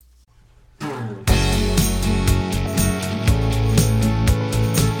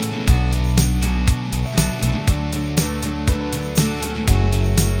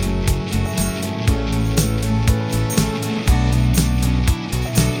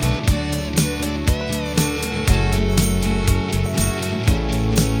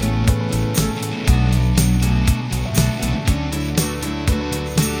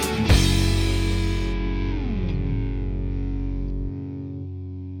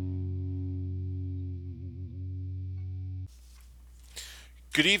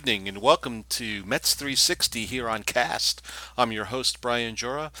Good evening and welcome to Mets 360 here on Cast. I'm your host, Brian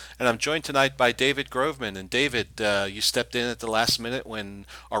Jura, and I'm joined tonight by David Groveman. And David, you stepped in at the last minute when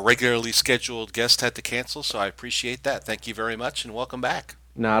our regularly scheduled guest had to cancel, so I appreciate that. Thank you very much and welcome back.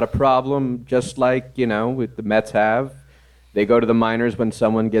 Not a problem. Just like, with the Mets have. They go to the minors when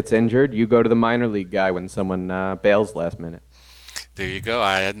someone gets injured. You go to the minor league guy when someone bails last minute. There you go.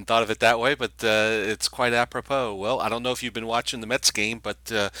 I hadn't thought of it that way, but it's quite apropos. Well, I don't know if you've been watching the Mets game,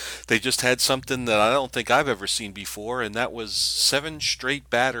 but they just had something that I don't think I've ever seen before, and that was seven straight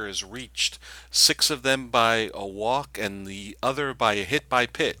batters reached, six of them by a walk and the other by a hit by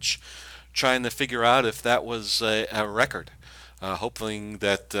pitch, trying to figure out if that was a record. Hoping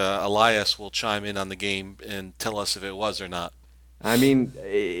that Elias will chime in on the game and tell us if it was or not. I mean,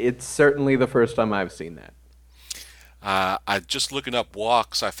 it's certainly the first time I've seen that. I just looking up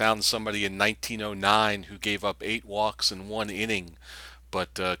walks. I found somebody in 1909 who gave up eight walks in one inning,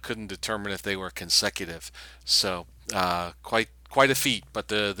 but couldn't determine if they were consecutive. So quite a feat. But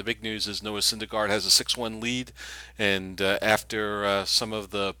the big news is Noah Syndergaard has a 6-1 lead, and after some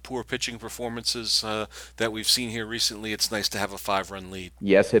of the poor pitching performances that we've seen here recently, it's nice to have a 5-run lead.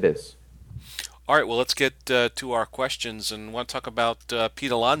 Yes, it is. All right, well, let's get to our questions and want to talk about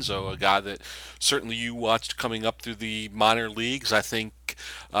Pete Alonso, a guy that certainly you watched coming up through the minor leagues. I think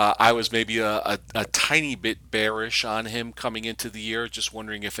I was maybe a tiny bit bearish on him coming into the year, just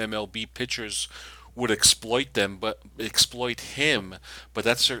wondering if MLB pitchers would exploit him, but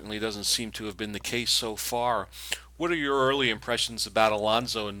that certainly doesn't seem to have been the case so far. What are your early impressions about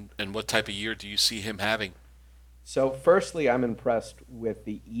Alonso, and what type of year do you see him having? So, firstly, I'm impressed with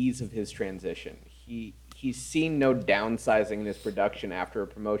the ease of his transition. He's seen no downsizing in his production after a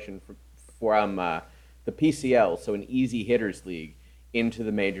promotion from the PCL, so an easy hitters league, into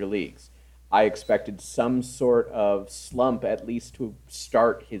the major leagues. I expected some sort of slump at least to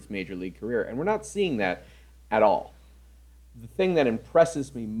start his major league career, and we're not seeing that at all. The thing that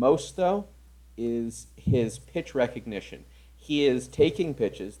impresses me most, though, is his pitch recognition. He is taking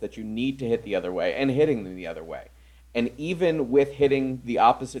pitches that you need to hit the other way and hitting them the other way. And even with hitting the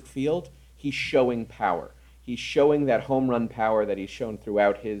opposite field, he's showing power. He's showing that home run power that he's shown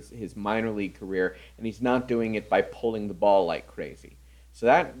throughout his minor league career, and he's not doing it by pulling the ball like crazy. So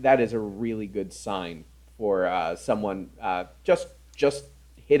that is a really good sign for someone just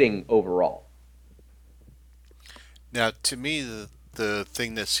hitting overall. Now, to me, the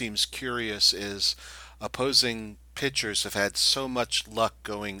thing that seems curious is opposing pitchers have had so much luck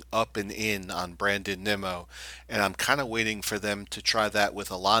going up and in on Brandon Nimmo, and I'm kind of waiting for them to try that with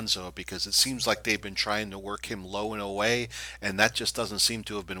Alonso because it seems like they've been trying to work him low and away, and that just doesn't seem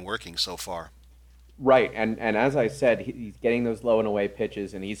to have been working so far. Right, and as I said, he's getting those low and away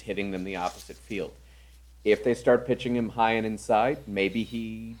pitches, and he's hitting them the opposite field. If they start pitching him high and inside, maybe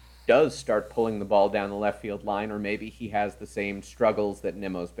he does start pulling the ball down the left field line, or maybe he has the same struggles that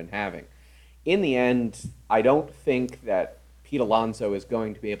Nimmo's been having. In the end, I don't think that Pete Alonso is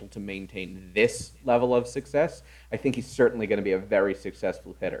going to be able to maintain this level of success. I think he's certainly going to be a very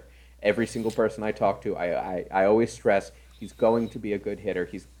successful hitter. Every single person I talk to, I always stress he's going to be a good hitter.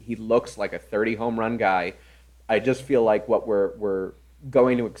 He looks like a 30 home run guy. I just feel like what we're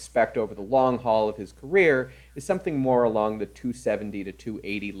going to expect over the long haul of his career is something more along the 270 to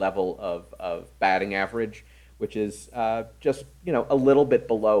 280 level of batting average, which is just a little bit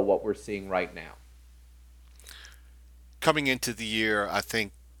below what we're seeing right now. Coming into the year, I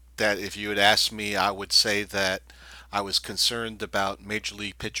think that if you had asked me, I would say that I was concerned about major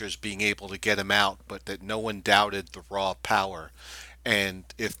league pitchers being able to get him out, but that no one doubted the raw power. And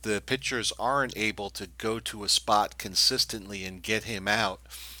if the pitchers aren't able to go to a spot consistently and get him out,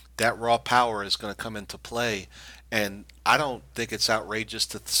 that raw power is going to come into play. And I don't think it's outrageous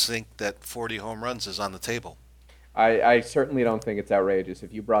to think that 40 home runs is on the table. I certainly don't think it's outrageous.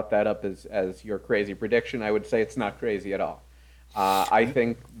 If you brought that up as your crazy prediction, I would say it's not crazy at all. I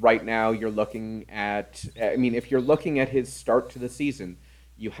think right now you're looking at, I mean, if you're looking at his start to the season,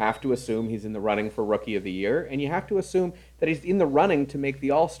 you have to assume he's in the running for Rookie of the Year, and you have to assume that he's in the running to make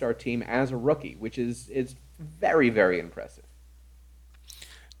the All Star team as a rookie, which is very, very impressive.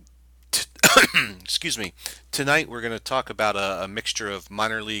 Excuse me. Tonight we're going to talk about a mixture of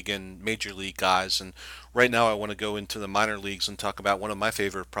minor league and major league guys. And right now I want to go into the minor leagues and talk about one of my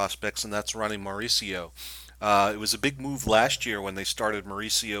favorite prospects, and that's Ronnie Mauricio. It was a big move last year when they started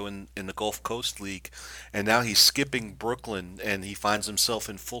Mauricio in the Gulf Coast League, and now he's skipping Brooklyn and he finds himself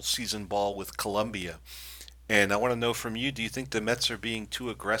in full season ball with Columbia. And I want to know from you, do you think the Mets are being too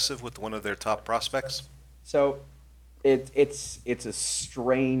aggressive with one of their top prospects? So it's a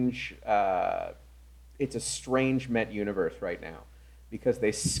strange Met universe right now. because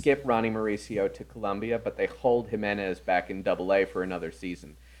they skip Ronnie Mauricio to Columbia, but they hold Jimenez back in Double A for another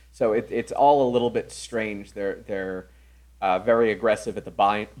season. So it's all a little bit strange. They're very aggressive at the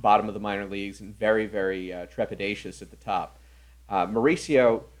bottom of the minor leagues and very trepidatious at the top.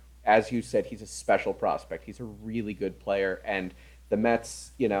 Mauricio, as you said, he's a special prospect. He's a really good player, and the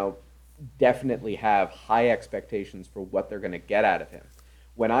Mets, definitely have high expectations for what they're going to get out of him.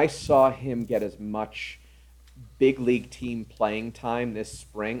 When I saw him get as much big league team playing time this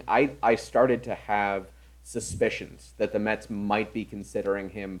spring, I started to have suspicions that the Mets might be considering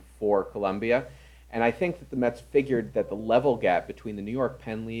him for Columbia. And I think that the Mets figured that the level gap between the New York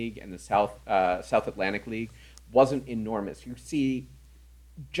Penn League and the South Atlantic League wasn't enormous. You see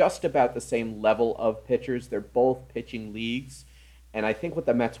just about the same level of pitchers. They're both pitching leagues. And I think what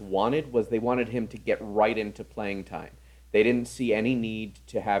the Mets wanted was they wanted him to get right into playing time. They didn't see any need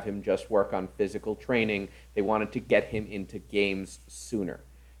to have him just work on physical training. They wanted to get him into games sooner.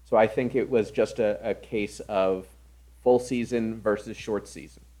 So I think it was just a case of full season versus short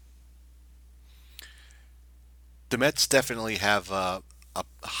season. The Mets definitely have a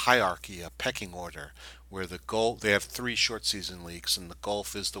hierarchy, a pecking order, where the goal they have three short season leagues, and the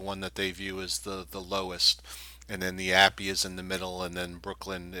Gulf is the one that they view as the lowest, and then the Appy is in the middle, and then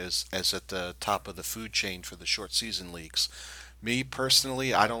Brooklyn is at the top of the food chain for the short season leagues. Me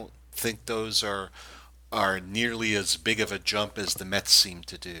personally, I don't think those are nearly as big of a jump as the Mets seem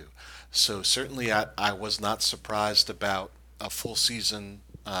to do. So certainly, I was not surprised about a full season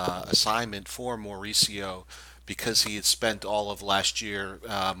assignment for Mauricio because he had spent all of last year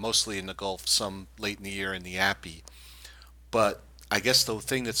mostly in the Gulf, some late in the year in the Appy. But I guess the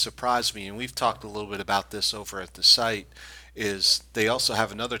thing that surprised me, and we've talked a little bit about this over at the site, is they also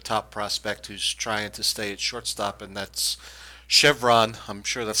have another top prospect who's trying to stay at shortstop, and that's Chevron. I'm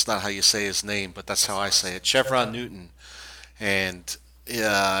sure that's not how you say his name, but that's how I say it. Chevron Newton. And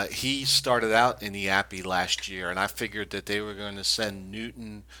he started out in the Appy last year, and I figured that they were going to send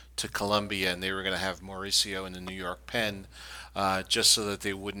Newton to Columbia and they were going to have Mauricio in the New York Pen, just so that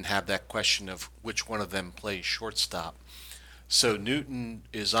they wouldn't have that question of which one of them plays shortstop. So Newton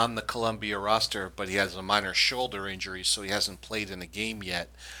is on the Columbia roster, but he has a minor shoulder injury, so he hasn't played in a game yet.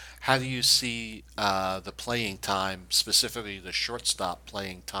 How do you see the playing time, specifically the shortstop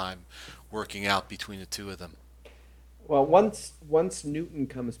playing time, working out between the two of them? Well, once Newton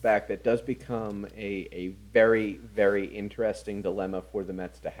comes back, that does become a very interesting dilemma for the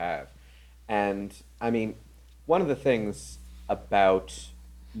Mets to have. And I mean, one of the things about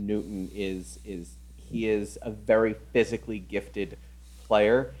Newton is he is a very physically gifted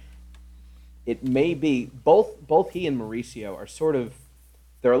player. It may be both he and Mauricio are sort of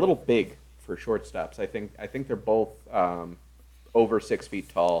they're a little big for shortstops. I think they're both over 6 feet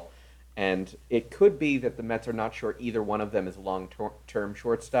tall, and it could be that the Mets are not sure either one of them is a long-term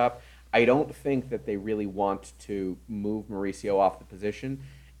shortstop. I don't think that they really want to move Mauricio off the position,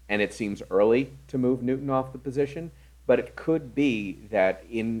 and it seems early to move Newton off the position. But it could be that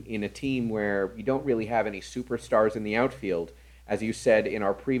in a team where you don't really have any superstars in the outfield, as you said in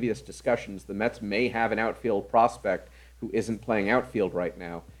our previous discussions, the Mets may have an outfield prospect who isn't playing outfield right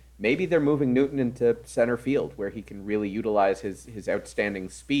now. Maybe they're moving Newton into center field where he can really utilize his outstanding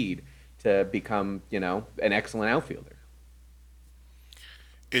speed to become, an excellent outfielder.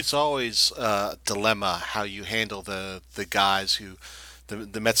 It's always a dilemma how you handle the guys who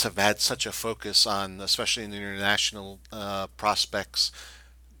the Mets have had such a focus on, especially in the international prospects,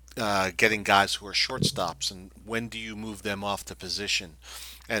 getting guys who are shortstops, and when do you move them off the position?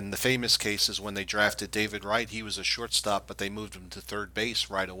 And the famous case is when they drafted David Wright. He was a shortstop, but they moved him to third base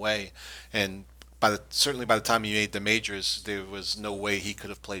right away. And certainly by the time he made the majors, there was no way he could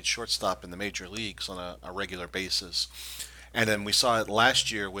have played shortstop in the major leagues on a regular basis. And then we saw it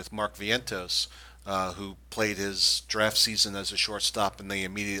last year with Mark Vientos, who played his draft season as a shortstop, and they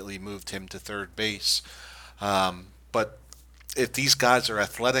immediately moved him to third base. But if these guys are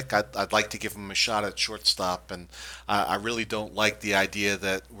athletic, I'd like to give them a shot at shortstop, and I really don't like the idea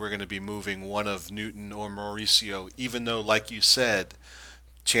that we're going to be moving one of Newton or Mauricio, even though, like you said,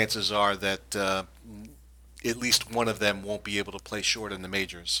 chances are that at least one of them won't be able to play short in the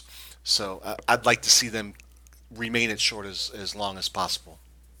majors. So I'd like to see them remain at short as long as possible.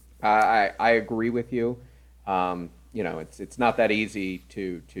 I agree with you. It's not that easy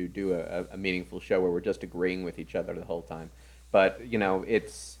to do a meaningful show where we're just agreeing with each other the whole time. But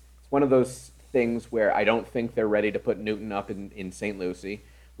it's one of those things where I don't think they're ready to put Newton up in St. Lucie.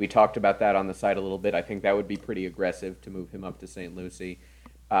 We talked about that on the site a little bit. I think that would be pretty aggressive to move him up to St. Lucie.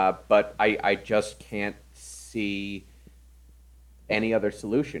 But I just can't see any other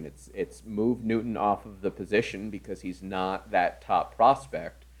solution. It's move Newton off of the position because he's not that top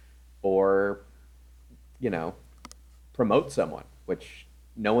prospect, or you know promote someone, which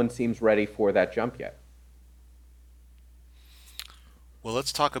no one seems ready for that jump yet. Well,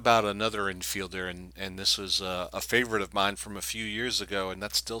 let's talk about another infielder, and this was a favorite of mine from a few years ago, and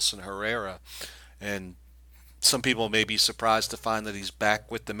that's Dilson Herrera. And some people may be surprised to find that he's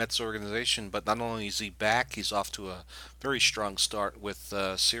back with the Mets organization, but not only is he back, he's off to a very strong start with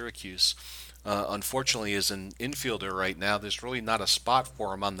Syracuse. Unfortunately, as an infielder right now, there's really not a spot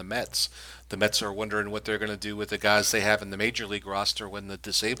for him on the Mets. The Mets are wondering what they're going to do with the guys they have in the major league roster when the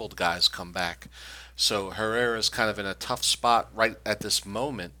disabled guys come back. So Herrera's kind of in a tough spot right at this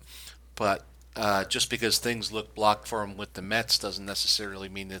moment, but just because things look blocked for him with the Mets doesn't necessarily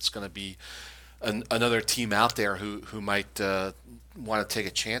mean it's going to be another team out there who might want to take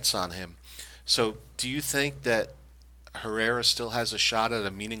a chance on him. So, do you think that Herrera still has a shot at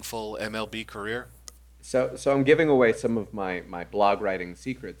a meaningful MLB career? So I'm giving away some of my blog writing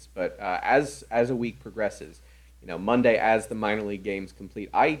secrets, but as a week progresses, Monday as the minor league games complete,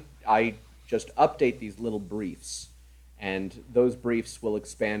 I just update these little briefs, and those briefs will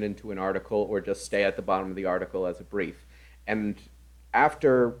expand into an article or just stay at the bottom of the article as a brief. And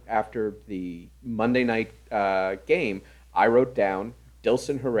after the Monday night game, I wrote down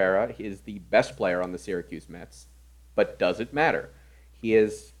Dilson Herrera is the best player on the Syracuse Mets, but does it matter? He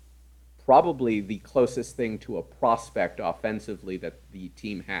is probably the closest thing to a prospect offensively that the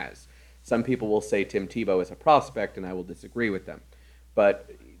team has. Some people will say Tim Tebow is a prospect, and I will disagree with them. But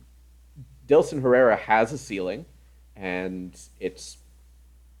Dilson Herrera has a ceiling, and it's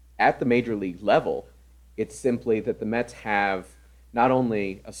at the major league level. It's simply that the Mets have not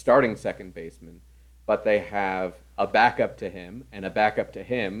only a starting second baseman, but they have a backup to him, and a backup to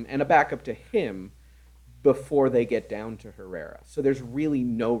him, and a backup to him before they get down to Herrera. So there's really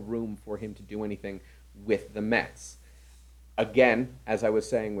no room for him to do anything with the Mets. Again, as I was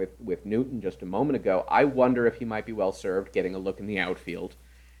saying with Newton just a moment ago, I wonder if he might be well served getting a look in the outfield.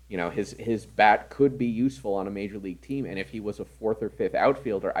 His bat could be useful on a major league team, and if he was a fourth or fifth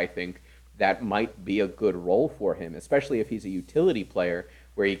outfielder, I think that might be a good role for him, especially if he's a utility player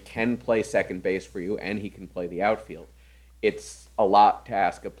where he can play second base for you and he can play the outfield. It's a lot to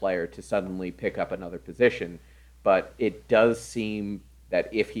ask a player to suddenly pick up another position, but it does seem that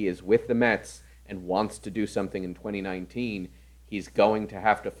if he is with the Mets and wants to do something in 2019, he's going to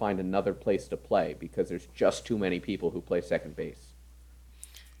have to find another place to play because there's just too many people who play second base.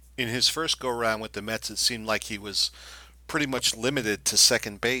 In his first go round with the Mets, it seemed like he was pretty much limited to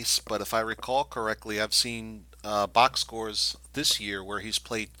second base. But if I recall correctly, I've seen box scores this year where he's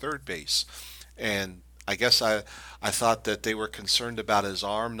played third base, and I guess I thought that they were concerned about his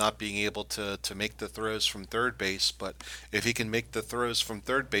arm not being able to make the throws from third base. But if he can make the throws from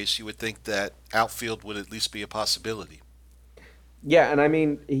third base, you would think that outfield would at least be a possibility. Yeah, and I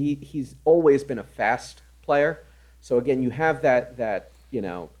mean he's always been a fast player. So again, you have that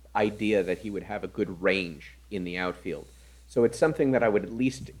idea that he would have a good range in the outfield. So it's something that I would at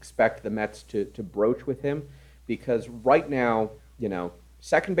least expect the Mets to broach with him, because right now,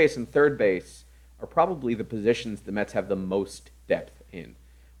 second base and third base are probably the positions the Mets have the most depth in.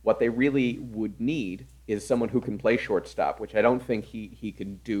 What they really would need is someone who can play shortstop, which I don't think he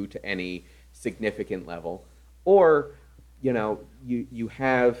can do to any significant level. Or, you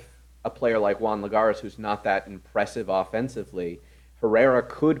have a player like Juan Lagares who's not that impressive offensively. Herrera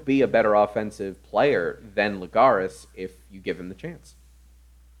could be a better offensive player than Lagares if you give him the chance.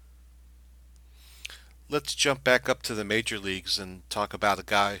 Let's jump back up to the major leagues and talk about a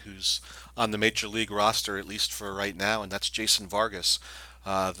guy who's on the major league roster, at least for right now, and that's Jason Vargas.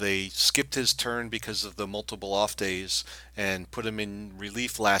 They skipped his turn because of the multiple off days and put him in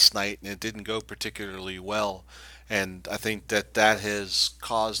relief last night, and it didn't go particularly well. And I think that has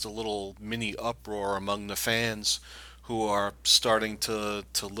caused a little mini uproar among the fans who are starting to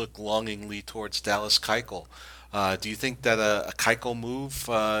look longingly towards Dallas Keuchel. Do you think that a Keuchel move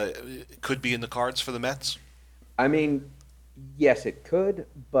could be in the cards for the Mets? I mean, yes, it could,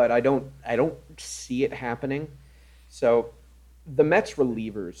 but I don't see it happening. So the Mets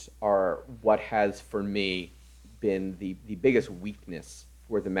relievers are what has for me been the biggest weakness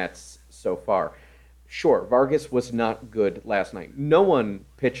for the Mets so far. Sure, Vargas was not good last night. No one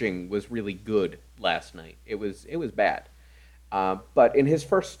pitching was really good last night. It was bad. But in his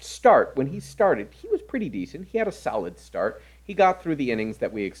first start, when he started, he was pretty decent. He had a solid start. He got through the innings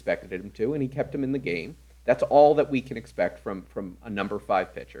that we expected him to, and he kept him in the game. That's all that we can expect from a number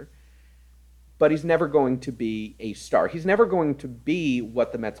five pitcher. But he's never going to be a star. He's never going to be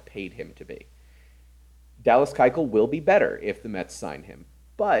what the Mets paid him to be. Dallas Keuchel will be better if the Mets sign him,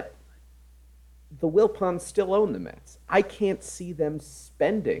 but the Wilpons still own the Mets. I can't see them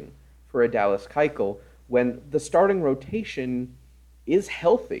spending for a Dallas Keuchel when the starting rotation is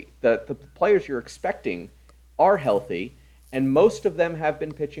healthy. The players you're expecting are healthy, and most of them have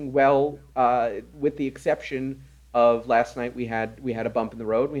been pitching well, with the exception of last night. We had a bump in the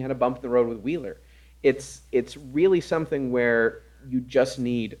road. We had a bump in the road with Wheeler. It's really something where you just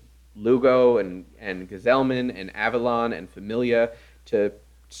need Lugo and Gazelman and Avalon and Familia to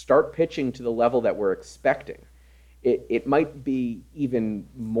start pitching to the level that we're expecting. It might be even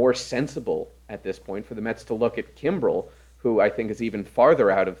more sensible at this point for the Mets to look at Kimbrel, who I think is even farther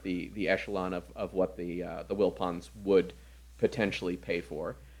out of the echelon of what the Wilpons would potentially pay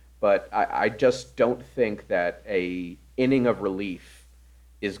for. But I just don't think that a inning of relief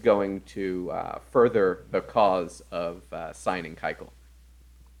is going to further the cause of signing Keuchel.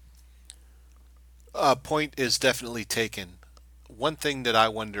 Point is definitely taken. One thing that I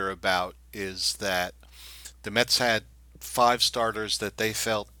wonder about is that the Mets had five starters that they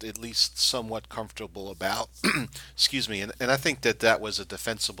felt at least somewhat comfortable about. Excuse me, and I think that that was a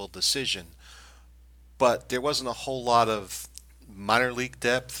defensible decision. But there wasn't a whole lot of minor league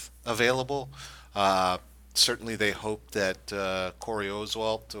depth available. Uh, Certainly, they hoped that Corey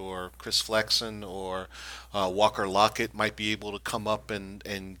Oswalt or Chris Flexen or Walker Lockett might be able to come up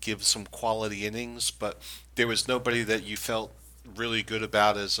and give some quality innings, but there was nobody that you felt really good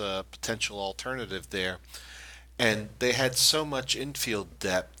about as a potential alternative there. And they had so much infield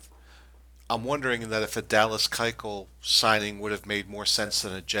depth. I'm wondering that if a Dallas Keuchel signing would have made more sense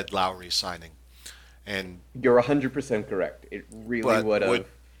than a Jed Lowry signing. And You're 100% correct. It really but would have,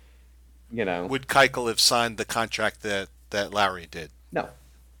 you know, would Keuchel have signed the contract that Lowry did? no.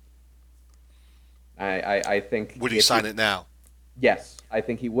 I think Would he if sign he, it now? yes, I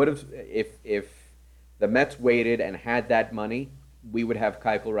think he would have if the Mets waited and had that money, we would have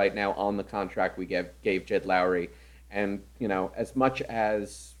Keuchel right now on the contract we gave Jed Lowry. And as much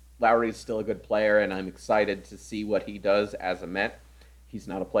as Lowry's still a good player, and I'm excited to see what he does as a Met, he's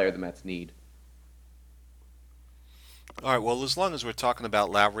not a player the Mets need. All right, well, as long as we're talking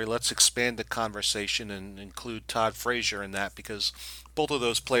about Lowry, let's expand the conversation and include Todd Frazier in that because both of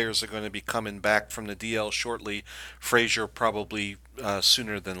those players are going to be coming back from the DL shortly. Frazier probably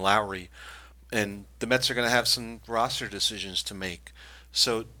sooner than Lowry. And the Mets are going to have some roster decisions to make.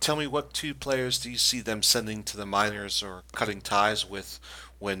 So tell me, what two players do you see them sending to the minors or cutting ties with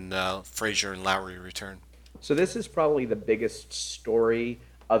when Frazier and Lowry return? So this is probably the biggest story,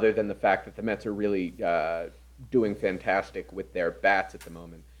 other than the fact that the Mets are really doing fantastic with their bats at the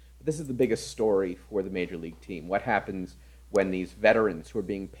moment. But this is the biggest story for the major league team. What happens when these veterans who are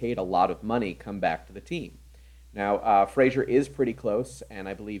being paid a lot of money come back to the team? Now, Frazier is pretty close, and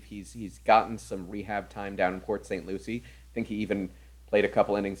I believe he's gotten some rehab time down in Port St. Lucie. I think he even played a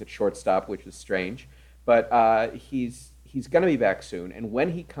couple innings at shortstop, which is strange. But he's going to be back soon, and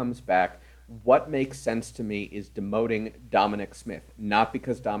when he comes back, what makes sense to me is demoting Dominic Smith. Not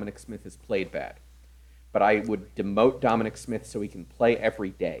because Dominic Smith has played bad, but I would demote Dominic Smith so he can play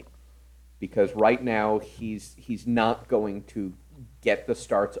every day. Because right now he's not going to get the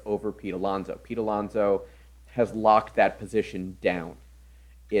starts over Pete Alonso. Pete Alonso has locked that position down.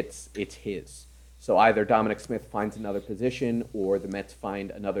 It's his. So either Dominic Smith finds another position, or the Mets find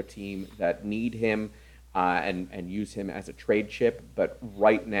another team that need him and use him as a trade chip. But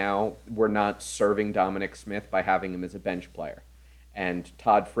right now, we're not serving Dominic Smith by having him as a bench player. And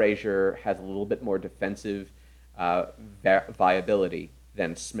Todd Frazier has a little bit more defensive viability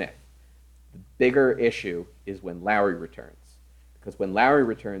than Smith. The bigger issue is when Lowry returns, because when Lowry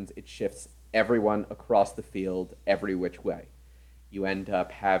returns, it shifts everyone across the field every which way. You end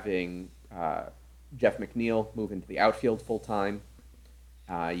up having Jeff McNeil move into the outfield full time.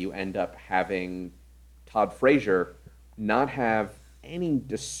 You end up having Todd Frazier not have any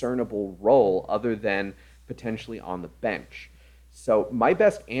discernible role other than potentially on the bench. So my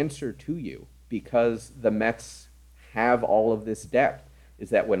best answer to you, because the Mets have all of this depth, is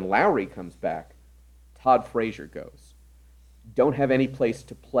that when Lowry comes back, Todd Frazier goes. Don't have any place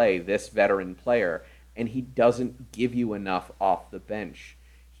to play this veteran player, and he doesn't give you enough off the bench.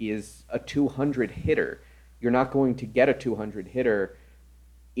 He is a 200 hitter. You're not going to get a 200 hitter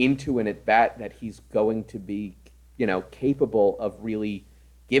into an at bat that he's going to be, capable of really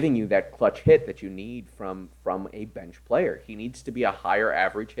giving you that clutch hit that you need from a bench player. He needs to be a higher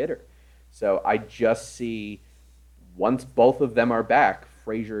average hitter. So I just see, once both of them are back,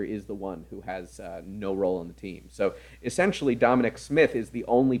 Frazier is the one who has no role on the team. So essentially, Dominic Smith is the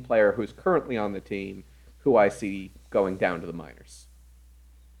only player who's currently on the team who I see going down to the minors.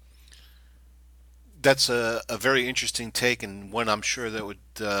 That's a very interesting take, and one I'm sure that would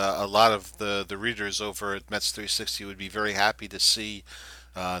a lot of the readers over at Mets 360 would be very happy to see.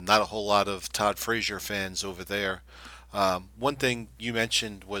 Not a whole lot of Todd Frazier fans over there. One thing you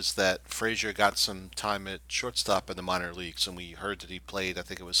mentioned was that Frazier got some time at shortstop in the minor leagues, and we heard that he played, I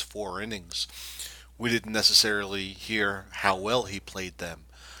think it was 4 innings. We didn't necessarily hear how well he played them,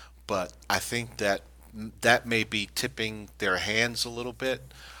 but I think that that may be tipping their hands a little bit.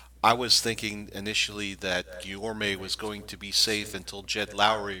 I was thinking initially that Guillorme was going to be safe until Jed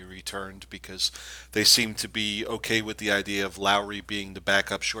Lowry returned because they seemed to be okay with the idea of Lowry being the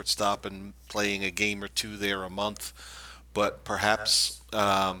backup shortstop and playing a game or two there a month. But perhaps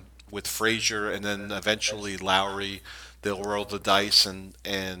with Frazier and then eventually Lowry, they'll roll the dice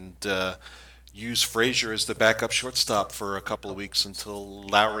and use Frazier as the backup shortstop for a couple of weeks until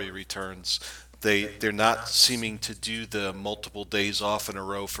Lowry returns. They're not seeming to do the multiple days off in a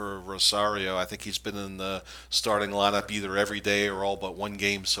row for Rosario. I think he's been in the starting lineup either every day or all but one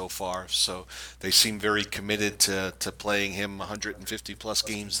game so far. So they seem very committed to playing him 150 plus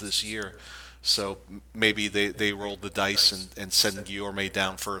games this year. So maybe they rolled the dice and send Guillorme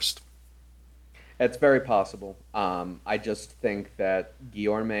down first. It's very possible. I just think that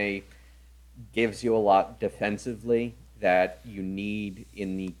Guillorme gives you a lot defensively that you need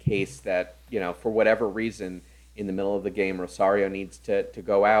in the case that, for whatever reason, in the middle of the game, Rosario needs to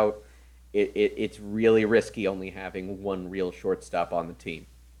go out. It's really risky only having one real shortstop on the team.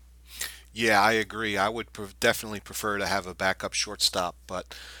 Yeah, I agree. I would definitely prefer to have a backup shortstop,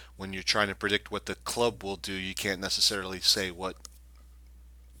 but when you're trying to predict what the club will do, you can't necessarily say what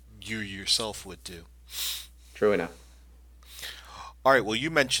you yourself would do. True enough. All right, well, you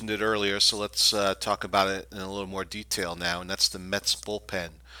mentioned it earlier, so let's talk about it in a little more detail now, and that's the Mets bullpen.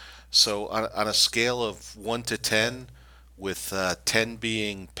 So, on a scale of 1 to 10, with 10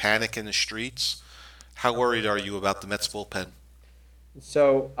 being panic in the streets, how worried are you about the Mets bullpen?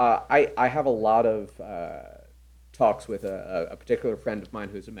 So I have a lot of talks with a particular friend of mine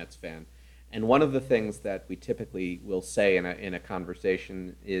who's a Mets fan, and one of the things that we typically will say in a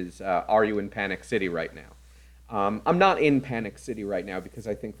conversation is, "Are you in Panic City right now?" I'm not in Panic City right now because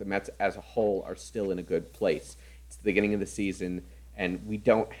I think the Mets as a whole are still in a good place. It's the beginning of the season, and we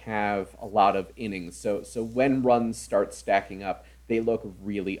don't have a lot of innings. So when runs start stacking up, they look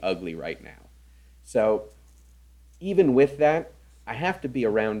really ugly right now. So even with that, I have to be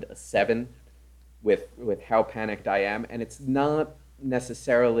around a 7 with how panicked I am, and it's not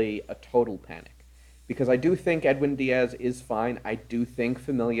necessarily a total panic because I do think Edwin Diaz is fine. I do think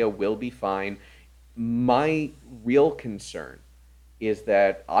Familia will be fine. My real concern is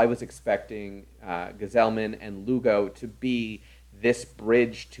that I was expecting Gazelman and Lugo to be this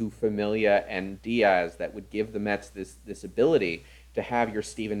bridge to Familia and Diaz that would give the Mets this ability to have your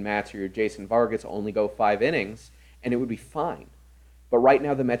Steven Matz or your Jason Vargas only go 5 innings, and it would be fine. But right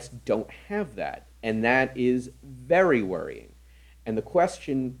now, the Mets don't have that, and that is very worrying. And the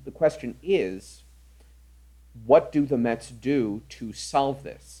question is, what do the Mets do to solve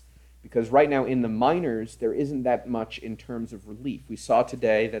this? Because right now in the minors, there isn't that much in terms of relief. We saw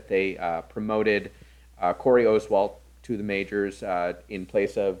today that they promoted Corey Oswalt to the majors in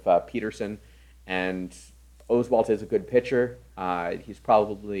place of Peterson, and Oswalt is a good pitcher. He's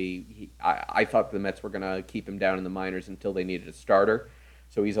probably I thought the Mets were going to keep him down in the minors until they needed a starter,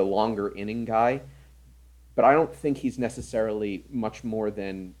 so he's a longer inning guy. But I don't think he's necessarily much more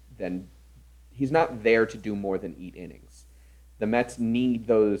than he's not there to do more than eat innings. The Mets need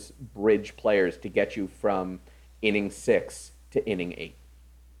those bridge players to get you from inning 6 to inning 8.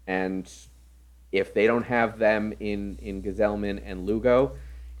 And if they don't have them in Gazelman and Lugo,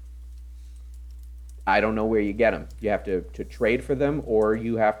 I don't know where you get them. You have to trade for them, or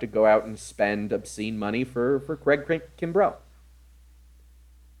you have to go out and spend obscene money for Craig Kimbrell.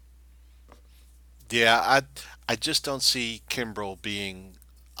 Yeah, I just don't see Kimbrel being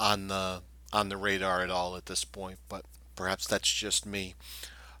on the radar at all at this point, but perhaps that's just me.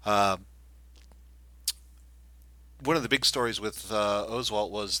 Uh, One of the big stories with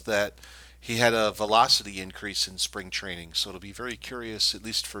Oswalt was that he had a velocity increase in spring training. So it'll be very curious, at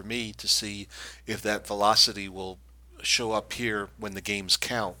least for me, to see if that velocity will show up here when the games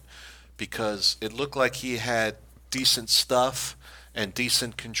count. Because it looked like he had decent stuff and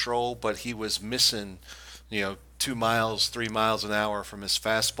decent control, but he was missing, 2 miles, 3 miles an hour from his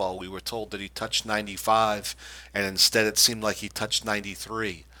fastball. We were told that he touched 95, and instead it seemed like he touched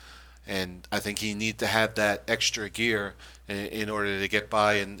 93. And I think you need to have that extra gear in order to get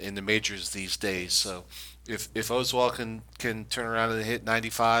by in the majors these days. So if Oswald can turn around and hit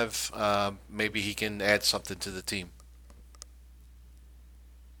 95, maybe he can add something to the team.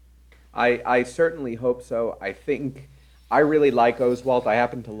 I certainly hope so. I think I really like Oswalt. I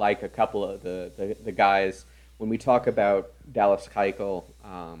happen to like a couple of the guys. When we talk about Dallas Keuchel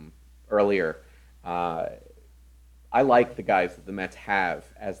earlier, uh, I like the guys that the Mets have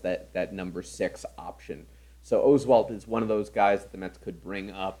as that number six option. So Oswalt is one of those guys that the Mets could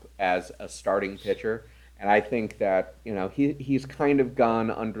bring up as a starting pitcher, and I think that he's kind of gone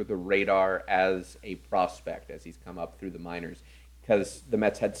under the radar as a prospect as he's come up through the minors because the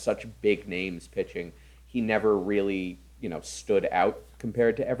Mets had such big names pitching. He never really stood out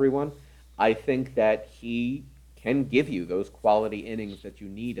compared to everyone. I think that he can give you those quality innings that you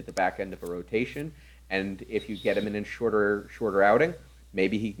need at the back end of a rotation. And if you get him in a shorter outing,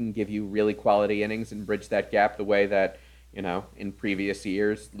 maybe he can give you really quality innings and bridge that gap the way that, in previous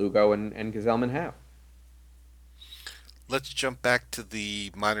years, Lugo and Gazelman have. Let's jump back to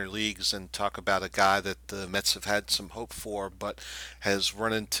the minor leagues and talk about a guy that the Mets have had some hope for, but has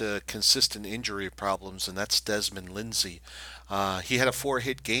run into consistent injury problems, and that's Desmond Lindsay. He had a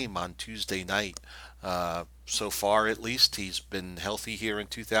four-hit game on Tuesday night. So far, at least, he's been healthy here in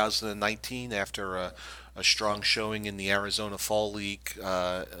 2019 after a strong showing in the Arizona Fall League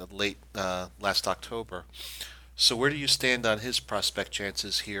late last October. So, where do you stand on his prospect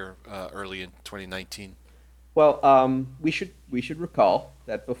chances here early in 2019? Well, we should recall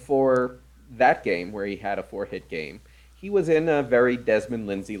that before that game where he had a four-hit game, he was in a very Desmond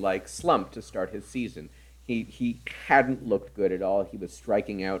Lindsay-like slump to start his season. He hadn't looked good at all. He was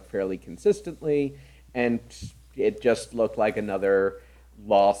striking out fairly consistently, and it just looked like another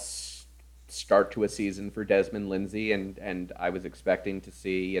loss start to a season for Desmond Lindsay. And I was expecting to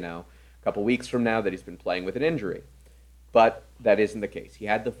see a couple weeks from now that he's been playing with an injury. But that isn't the case. He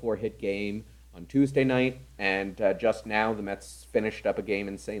had the four-hit game on Tuesday night, and just now the Mets finished up a game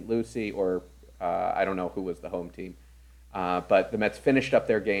in St. Lucie, or I don't know who was the home team, but the Mets finished up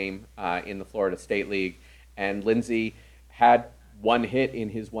their game in the Florida State League, and Lindsey had one hit in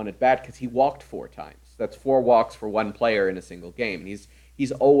his one at bat because he walked four times. That's four walks for one player in a single game. And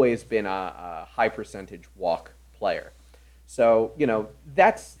he's always been a high percentage walk player. So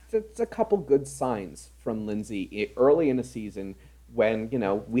that's a couple good signs from Lindsey early in a season when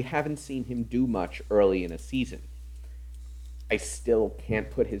we haven't seen him do much early in a season. I still can't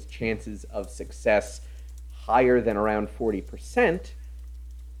put his chances of success higher than around 40%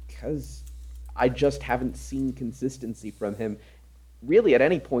 because I just haven't seen consistency from him really at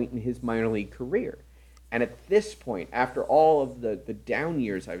any point in his minor league career. And at this point, after all of the down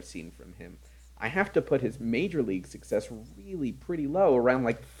years I've seen from him, I have to put his major league success really pretty low, around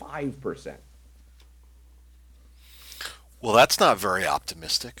like 5%. Well, that's not very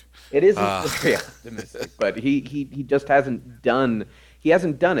optimistic. It isn't Uh, very optimistic, but he just hasn't done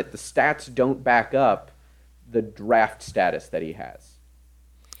it. The stats don't back up the draft status that he has.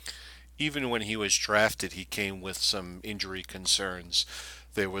 Even when he was drafted, he came with some injury concerns.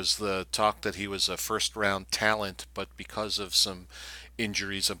 There was the talk that he was a first round talent, but because of some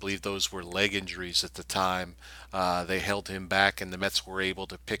injuries, I believe those were leg injuries at the time, they held him back, and the Mets were able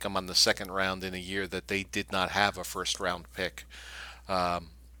to pick him on the second round in a year that they did not have a first round pick. Um,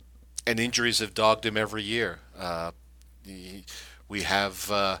 and injuries have dogged him every year. We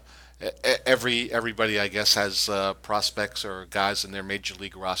have everybody, I guess, has prospects or guys in their major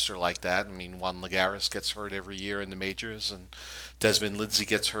league roster like that. I mean, Juan Lagares gets hurt every year in the majors, and Desmond Lindsay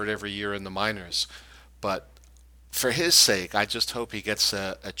gets hurt every year in the minors. But for his sake, I just hope he gets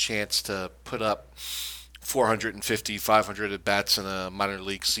a chance to put up 450, 500 at bats in a minor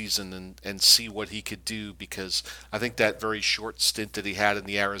league season and see what he could do because I think that very short stint that he had in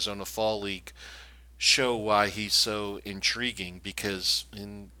the Arizona Fall League show why he's so intriguing because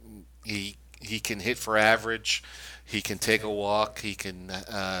he can hit for average, he can take a walk, he can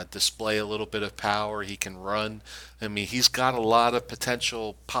display a little bit of power, he can run. I mean, he's got a lot of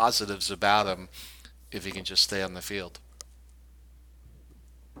potential positives about him if he can just stay on the field.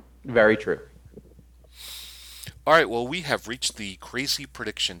 Very true. All right, well, we have reached the crazy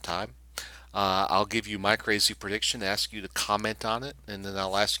prediction time. I'll give you my crazy prediction, ask you to comment on it, and then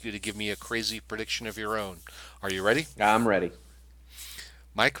I'll ask you to give me a crazy prediction of your own. Are you ready? I'm ready.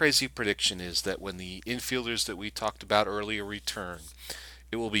 My crazy prediction is that when the infielders that we talked about earlier return,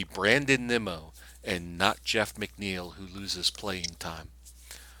 it will be Brandon Nimmo and not Jeff McNeil who loses playing time.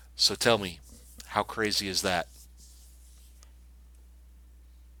 So tell me, how crazy is that?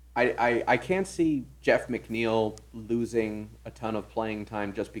 I can't see Jeff McNeil losing a ton of playing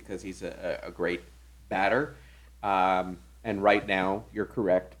time just because he's a great batter. And right now, you're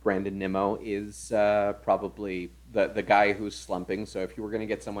correct. Brandon Nimmo is probably the guy who's slumping. So if you were going to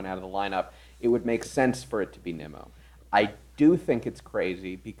get someone out of the lineup, it would make sense for it to be Nimmo. I do think it's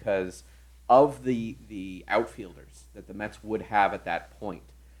crazy because of the outfielders that the Mets would have at that point,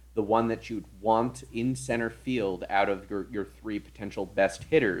 the one that you'd want in center field out of your three potential best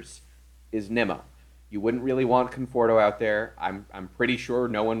hitters is Nimmo. You wouldn't really want Conforto out there. I'm pretty sure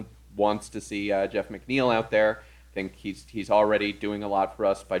no one wants to see Jeff McNeil out there. I think he's already doing a lot for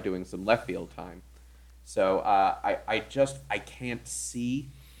us by doing some left field time. So I can't see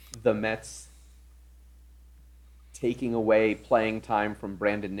the Mets taking away playing time from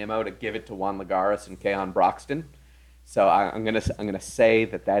Brandon Nimmo to give it to Juan Lagares and Keon Broxton. So I'm gonna say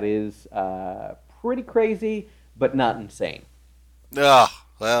that is pretty crazy, but not insane. Ah,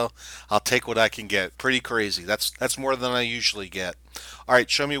 well, I'll take what I can get. Pretty crazy. That's more than I usually get. All right,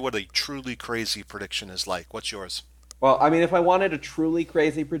 show me what a truly crazy prediction is like. What's yours? Well, I mean, if I wanted a truly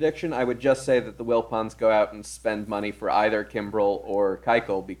crazy prediction, I would just say that the Wilpons go out and spend money for either Kimbrel or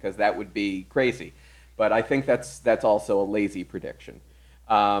Keuchel because that would be crazy. But I think that's also a lazy prediction.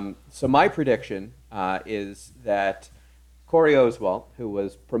 So my prediction is that Corey Oswalt, who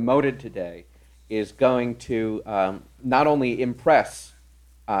was promoted today, is going to not only impress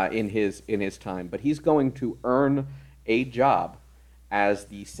in his time, but he's going to earn a job as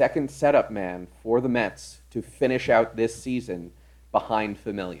the second setup man for the Mets to finish out this season behind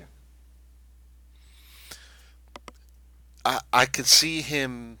Familia. I could see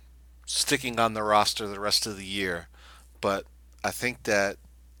him sticking on the roster the rest of the year, but I think that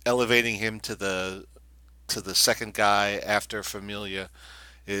elevating him to the second guy after Familia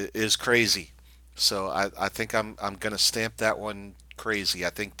is crazy. So I think I'm gonna stamp that one crazy.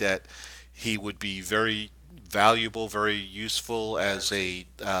 I think that he would be very valuable, very useful as a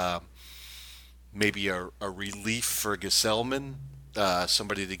maybe a relief for Gesellman,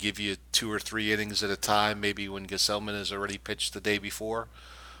 somebody to give you 2 or 3 innings at a time, maybe when Gesellman has already pitched the day before.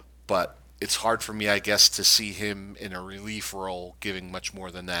 But it's hard for me, I guess, to see him in a relief role giving much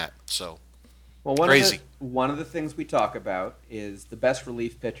more than that. So Well, crazy. one of the things we talk about is the best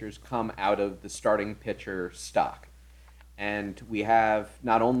relief pitchers come out of the starting pitcher stock. And we have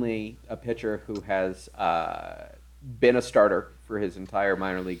not only a pitcher who has been a starter for his entire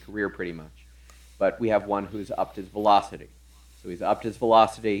minor league career pretty much, but we have one who's upped his velocity. So he's upped his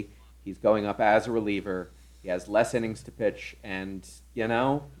velocity. He's going up as a reliever. He has less innings to pitch, and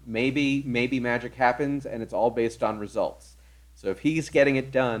maybe magic happens, and it's all based on results. So if he's getting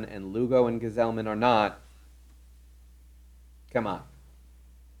it done, and Lugo and Gesellman are not, come on.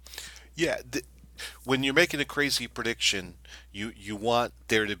 Yeah, when you're making a crazy prediction, you want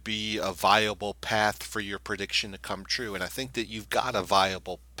there to be a viable path for your prediction to come true, and I think that you've got a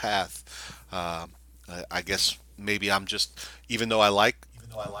viable path. I guess maybe I'm just, even though I like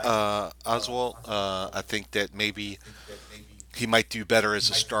Oswald, I think that maybe he might do better as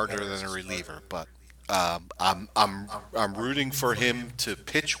a starter than a reliever. But I'm rooting for him to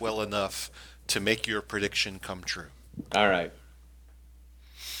pitch well enough to make your prediction come true. All right.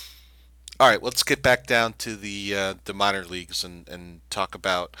 All right, let's get back down to the minor leagues and talk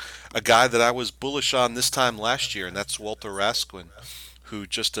about a guy that I was bullish on this time last year, and that's Walter Rasquin, who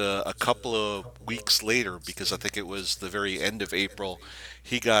just a couple of weeks later, because I think it was the very end of April,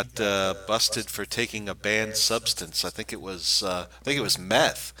 he got busted for taking a banned substance. I think it was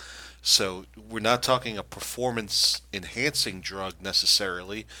meth. So we're not talking a performance enhancing drug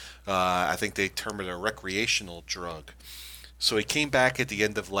necessarily. I think they term it a recreational drug. So he came back at the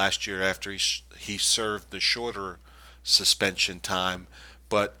end of last year after he served the shorter suspension time.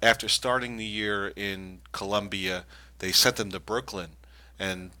 But after starting the year in Colombia, they sent him to Brooklyn,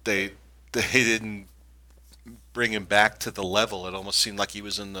 and they didn't bring him back to the level. It almost seemed like he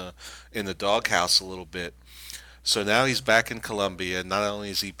was in the doghouse a little bit. So now he's back in Colombia. Not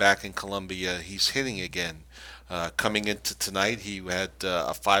only is he back in Colombia, he's hitting again. Coming into tonight, he had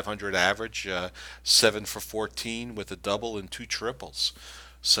a 500 average, 7 for 14 with a double and 2 triples.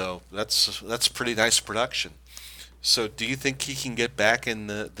 So that's pretty nice production. So do you think he can get back in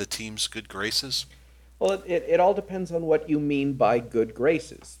the team's good graces? Well, it all depends on what you mean by good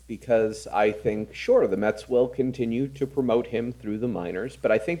graces, because I think, sure, the Mets will continue to promote him through the minors,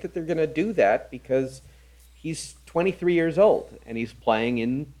 but I think that they're going to do that because he's 23 years old and he's playing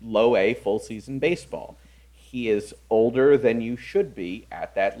in low A full season baseball. He is older than you should be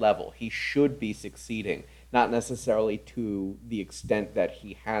at that level. He should be succeeding, not necessarily to the extent that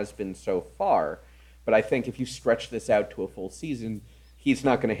he has been so far, but I think if you stretch this out to a full season, he's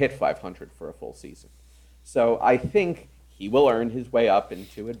not going to hit 500 for a full season. So I think he will earn his way up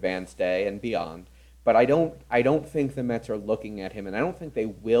into advanced A and beyond, but I don't think the Mets are looking at him, and I don't think they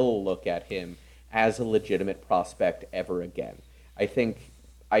will look at him as a legitimate prospect ever again. I think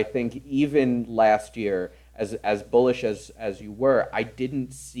I think even last year, as bullish as you were, I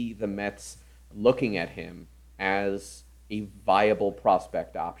didn't see the Mets looking at him as a viable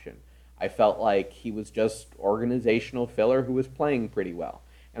prospect option. I felt like he was just organizational filler who was playing pretty well.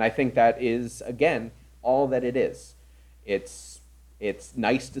 And I think that is, again, all that it is. It's it's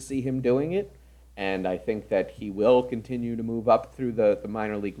nice to see him doing it, and I think that he will continue to move up through the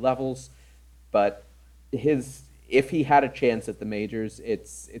minor league levels. But his if he had a chance at the majors,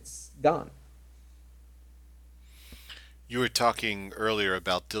 it's gone. You were talking earlier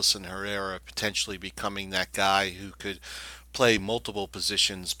about Dilson Herrera potentially becoming that guy who could play multiple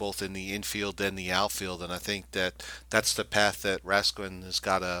positions, both in the infield and the outfield, and I think that that's the path that Raskin has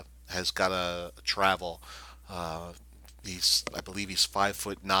got to travel. Uh, I believe he's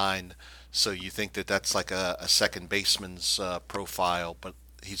 5'9", so you think that that's like a second baseman's profile, but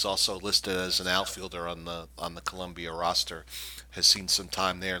he's also listed as an outfielder on the Columbia roster. Has seen some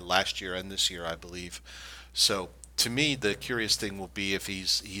time there last year and this year, I believe. So to me, the curious thing will be if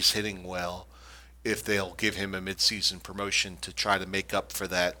he's hitting well, if they'll give him a midseason promotion to try to make up for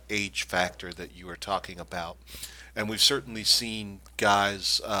that age factor that you were talking about. And we've certainly seen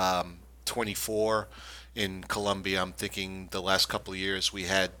guys 24 in Columbia. I'm thinking the last couple of years we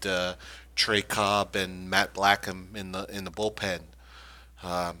had Trey Cobb and Matt Blackham in the bullpen,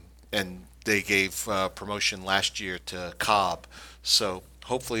 and they gave promotion last year to Cobb. So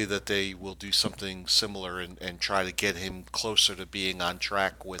hopefully that they will do something similar and try to get him closer to being on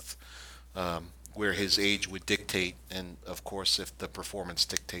track with where his age would dictate, and of course if the performance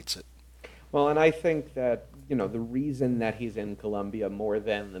dictates it. Well, and I think that, the reason that he's in Columbia more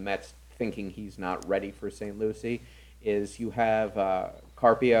than the Mets thinking he's not ready for St. Lucie is you have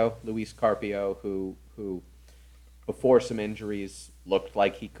Carpio, Luis Carpio, who before some injuries looked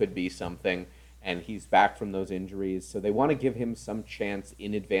like he could be something, and he's back from those injuries. So they want to give him some chance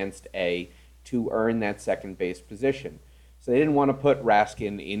in Advanced A to earn that second base position. So they didn't want to put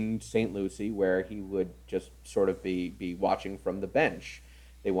Raskin in St. Lucie where he would just sort of be watching from the bench.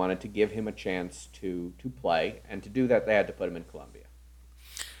 They wanted to give him a chance to play, and to do that, they had to put him in Columbia.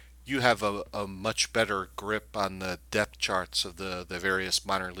 You have a much better grip on the depth charts of the various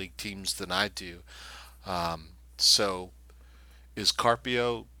minor league teams than I do. So is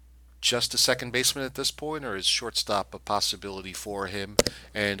Carpio just a second baseman at this point, or is shortstop a possibility for him?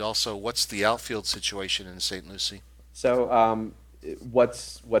 And also, what's the outfield situation in St. Lucie? So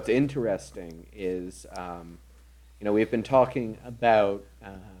what's interesting is we've been talking about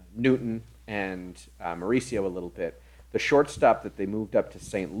Newton and Mauricio a little bit. The shortstop that they moved up to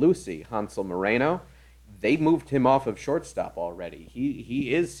St. Lucie, Hansel Moreno, they moved him off of shortstop already.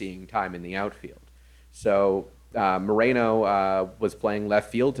 He is seeing time in the outfield. So Moreno was playing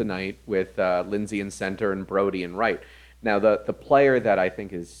left field tonight with Lindsay in center and Brody in right. Now, the player that I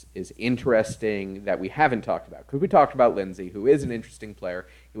think is interesting that we haven't talked about, because we talked about Lindsay, who is an interesting player.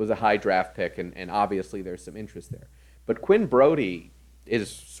 He was a high draft pick, and obviously there's some interest there. But Quinn Brody is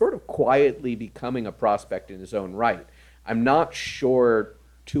sort of quietly becoming a prospect in his own right. I'm not sure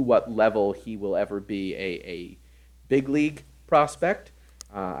to what level he will ever be a big league prospect.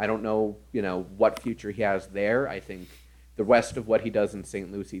 I don't know, what future he has there. I think the rest of what he does in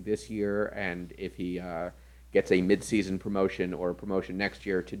St. Lucie this year, and if he gets a midseason promotion or a promotion next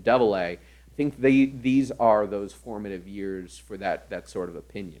year to Double A, I think these are those formative years for that sort of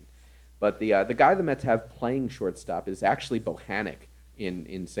opinion. But the guy the Mets have playing shortstop is actually Bohannon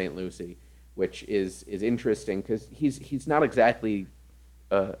in St. Lucie, which is interesting because he's not exactly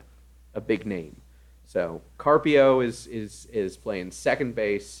a big name. So Carpio is playing second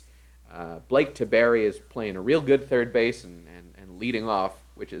base. Blake Tiberi is playing a real good third base and leading off,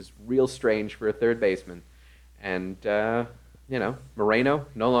 which is real strange for a third baseman. And Moreno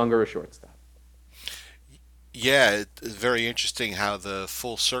no longer a shortstop. Yeah, it's very interesting how the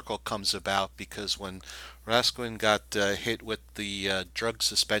full circle comes about because when Raskin got hit with the drug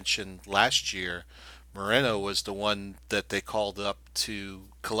suspension last year, Moreno was the one that they called up to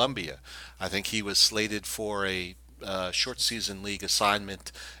Columbia. I think he was slated for a short season league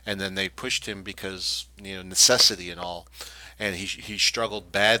assignment, and then they pushed him because necessity and all. And he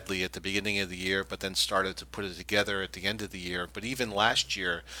struggled badly at the beginning of the year, but then started to put it together at the end of the year. But even last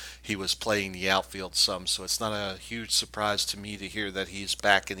year, he was playing the outfield some, so it's not a huge surprise to me to hear that he's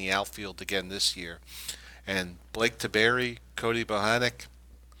back in the outfield again this year. And Blake Tiberi, Cody Bohannon,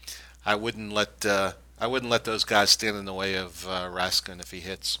 I wouldn't let those guys stand in the way of Raskin if he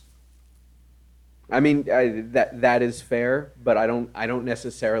hits. I mean, that is fair, but I don't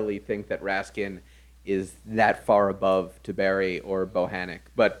necessarily think that Raskin is that far above Tiberi or Bohannon.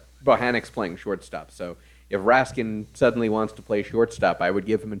 But Bohannon's playing shortstop, so if Raskin suddenly wants to play shortstop, I would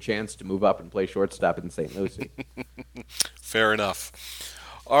give him a chance to move up and play shortstop in St. Lucie. Fair enough.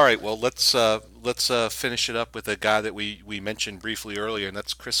 All right, well let's finish it up with a guy that we mentioned briefly earlier, and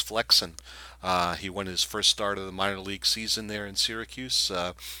that's Chris Flexen. He won his first start of the minor league season there in Syracuse.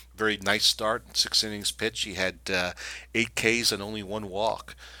 Very nice start, 6 innings pitched. He had 8 Ks and only one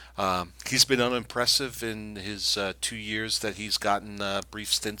walk. He's been unimpressive in his 2 years that he's gotten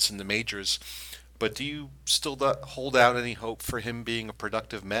brief stints in the majors. But do you still hold out any hope for him being a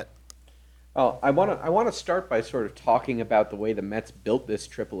productive Met? Oh, I want to start by sort of talking about the way the Mets built this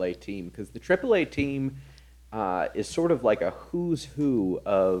AAA team, because the AAA team is sort of like a who's who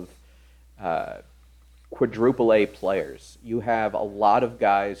of uh, quadruple A players. You have a lot of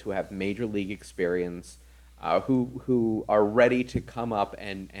guys who have major league experience, who are ready to come up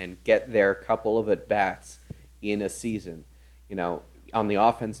and get their couple of at bats in a season. You know, on the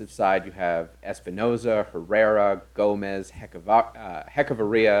offensive side, you have Espinoza, Herrera, Gomez,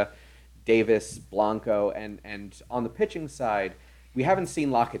 Hechavarria, Davis, Blanco, and on the pitching side, we haven't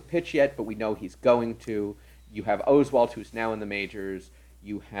seen Lockett pitch yet, but we know he's going to. You have Oswalt, who's now in the majors.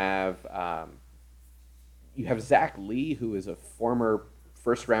 You have Zach Lee, who is a former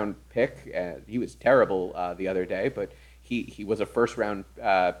first round pick. He was terrible the other day, but he was a first round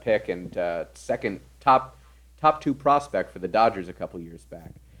pick and second top two prospect for the Dodgers a couple years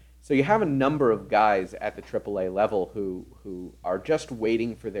back. So you have a number of guys at the AAA level who are just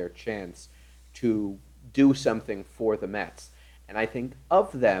waiting for their chance to do something for the Mets. And I think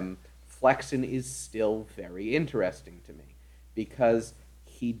of them, Flexen is still very interesting to me because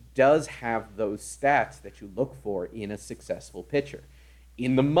he does have those stats that you look for in a successful pitcher.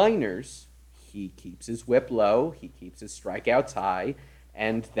 In the minors, he keeps his whip low, he keeps his strikeouts high,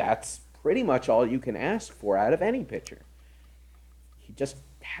 and that's pretty much all you can ask for out of any pitcher. He just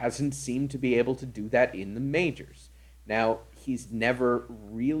hasn't seemed to be able to do that in the majors. Now, he's never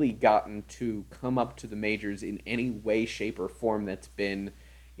really gotten to come up to the majors in any way, shape, or form that's been,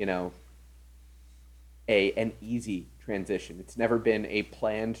 you know, an easy transition. It's never been a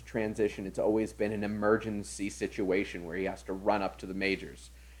planned transition. It's always been an emergency situation where he has to run up to the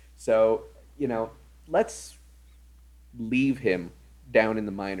majors. So, let's leave him down in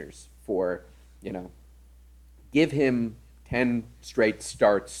the minors for, you know, give him 10 straight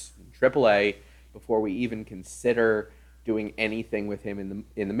starts in AAA before we even consider doing anything with him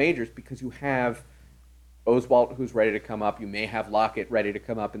in the majors, because you have Oswalt who's ready to come up. You may have Lockett ready to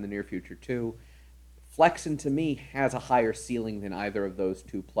come up in the near future too. Flexen to me has a higher ceiling than either of those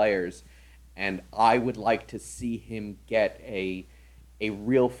two players, and I would like to see him get a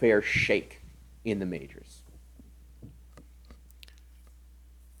real fair shake in the majors.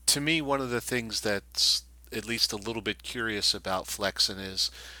 To me, one of the things that's at least a little bit curious about Flexen is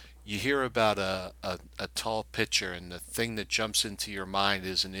you hear about a tall pitcher, and the thing that jumps into your mind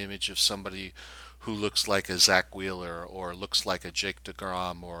is an image of somebody who looks like a Zach Wheeler or looks like a Jake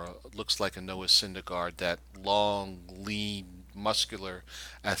DeGrom or looks like a Noah Syndergaard, that long, lean, muscular,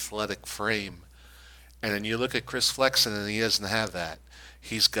 athletic frame. And then you look at Chris Flexen and he doesn't have that.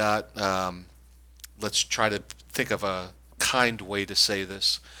 He's got, let's try to think of a kind way to say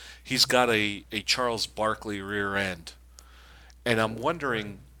this. He's got a Charles Barkley rear end. And I'm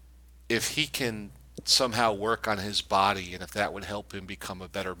wondering if he can somehow work on his body and if that would help him become a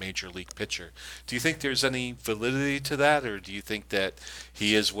better major league pitcher. Do you think there's any validity to that, or do you think that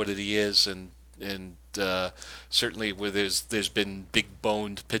he is what he is, and certainly where there's been big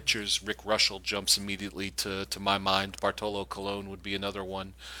boned pitchers, Rick Russell jumps immediately to my mind. Bartolo Colon would be another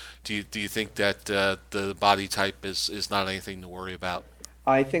one. Do you think that the body type is not anything to worry about?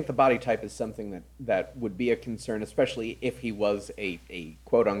 I think the body type is something that would be a concern, especially if he was a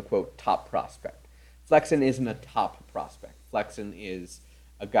quote unquote top prospect. Flexen isn't a top prospect. Flexen is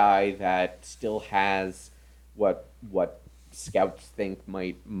a guy that still has what scouts think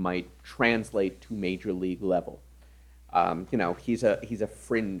might translate to major league level. He's a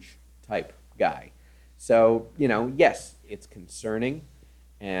fringe type guy. So yes, it's concerning,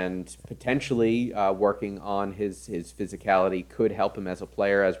 and potentially working on his physicality could help him as a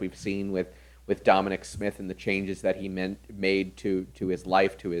player, as we've seen with Dominic Smith and the changes that he made to his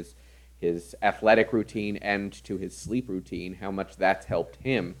life, to his athletic routine and to his sleep routine, how much that's helped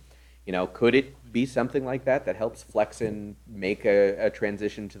him. Could it be something like that helps Flexen make a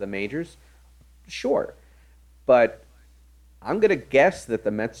transition to the majors? Sure. But I'm going to guess that the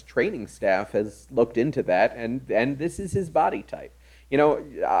Mets training staff has looked into that, and this is his body type.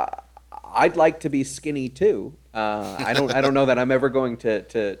 I'd like to be skinny too. I don't know that I'm ever going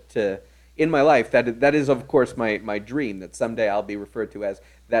to in my life. That is of course my dream, that someday I'll be referred to as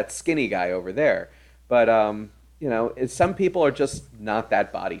that skinny guy over there. But some people are just not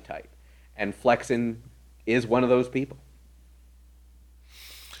that body type, and Flexen is one of those people.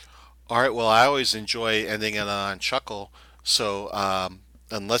 All right. Well, I always enjoy ending it on chuckle. So,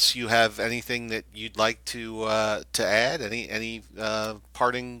 unless you have anything that you'd like to add, any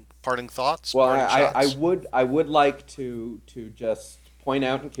parting thoughts, Well, parting shots? I would like to just point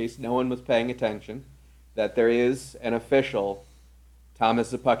out, in case no one was paying attention, that there is an official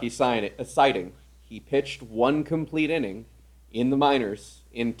Thomas Zapucki sighting. He pitched one complete inning in the minors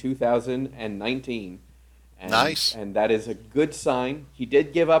in 2019, Nice. and that is a good sign. He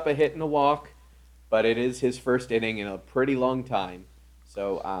did give up a hit and a walk, but it is his first inning in a pretty long time.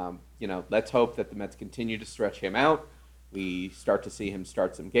 So, let's hope that the Mets continue to stretch him out. We start to see him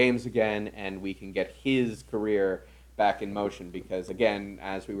start some games again, and we can get his career back in motion. Because, again,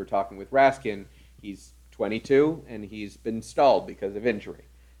 as we were talking with Raskin, he's 22 and he's been stalled because of injury.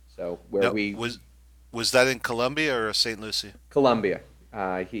 So, where No, we was that in Colombia or St. Lucie? Columbia,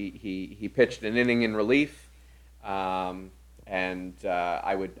 he pitched an inning in relief, and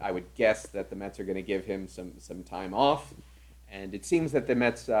I would guess that the Mets are going to give him some time off. And it seems that the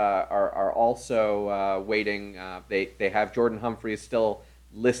Mets are also waiting. They have Jordan Humphreys still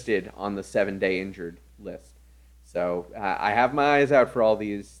listed on the 7-day injured list. So I have my eyes out for all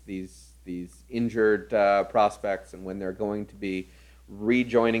these injured prospects and when they're going to be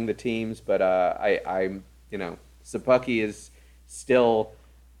rejoining the teams. But I'm Sapucki is still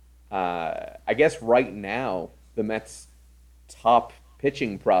I guess right now the Mets' top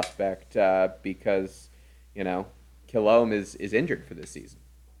pitching prospect because you know Kilome is injured for this season.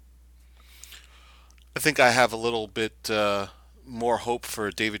 I think I have a little bit more hope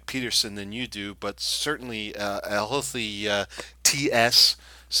for David Peterson than you do, but certainly a healthy TS,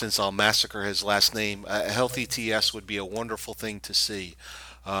 since I'll massacre his last name, a healthy TS would be a wonderful thing to see.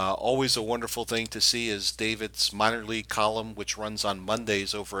 Always a wonderful thing to see is David's minor league column, which runs on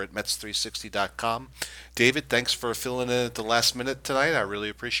Mondays over at Mets360.com. David, thanks for filling in at the last minute tonight. I really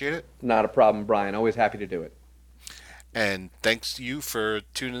appreciate it. Not a problem, Brian. Always happy to do it. And thanks to you for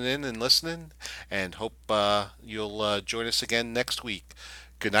tuning in and listening, and hope you'll join us again next week.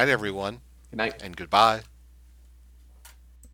 Good night, everyone, Good night. and goodbye.